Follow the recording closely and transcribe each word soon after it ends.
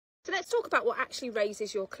So let's talk about what actually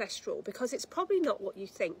raises your cholesterol, because it's probably not what you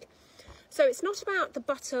think. So it's not about the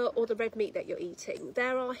butter or the red meat that you're eating.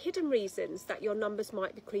 There are hidden reasons that your numbers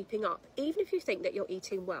might be creeping up, even if you think that you're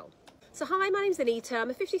eating well. So hi, my name's Anita.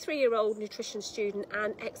 I'm a 53-year-old nutrition student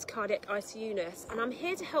and ex-cardiac ICU nurse, and I'm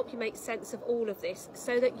here to help you make sense of all of this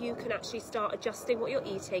so that you can actually start adjusting what you're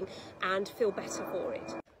eating and feel better for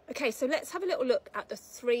it. Okay, so let's have a little look at the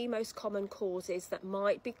 3 most common causes that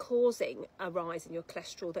might be causing a rise in your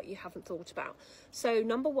cholesterol that you haven't thought about. So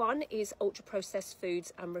number 1 is ultra-processed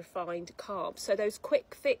foods and refined carbs. So those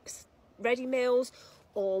quick fix ready meals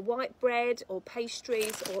or white bread or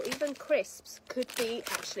pastries or even crisps could be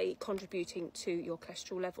actually contributing to your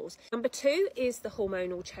cholesterol levels. Number 2 is the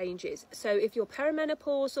hormonal changes. So if you're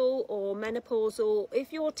perimenopausal or menopausal,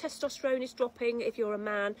 if your testosterone is dropping, if you're a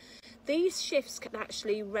man, these shifts can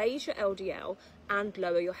actually raise your LDL and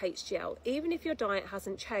lower your HDL, even if your diet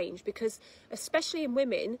hasn't changed, because especially in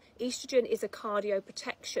women, estrogen is a cardio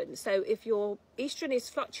protection. So if your estrogen is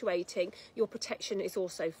fluctuating, your protection is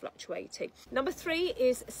also fluctuating. Number 3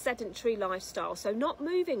 is sedentary lifestyle. So not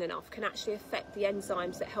moving enough can actually affect the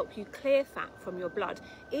enzymes that help you clear fat from your blood.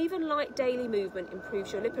 Even light daily movement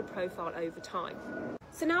improves your lipid profile over time.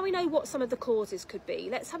 So now we know what some of the causes could be.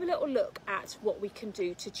 Let's have a little look at what we can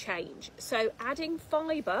do to change. So adding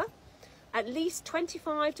fibre, at least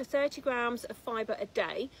 25 to 30 grams of fibre a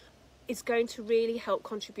day, is going to really help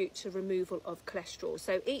contribute to removal of cholesterol.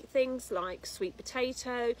 So eat things like sweet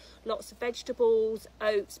potato, lots of vegetables,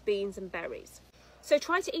 oats, beans and berries. So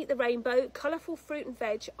try to eat the rainbow. Colourful fruit and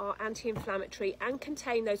veg are anti-inflammatory and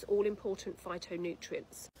contain those all-important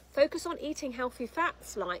phytonutrients. Focus on eating healthy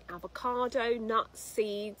fats like avocado, nuts,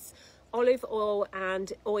 seeds, olive oil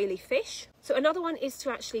and oily fish. So another one is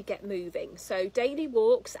to actually get moving. So daily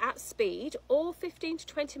walks at speed or 15 to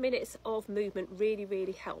 20 minutes of movement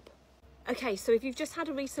really help. Okay, so if you've just had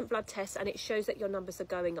a recent blood test and it shows that your numbers are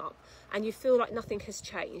going up and you feel like nothing has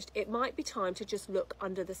changed, it might be time to just look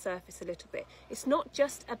under the surface a little bit. It's not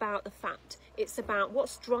just about the fat, it's about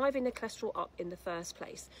what's driving the cholesterol up in the first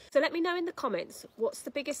place. So let me know in the comments, what's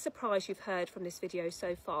the biggest surprise you've heard from this video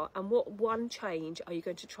so far, and what one change are you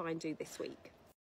going to try and do this week?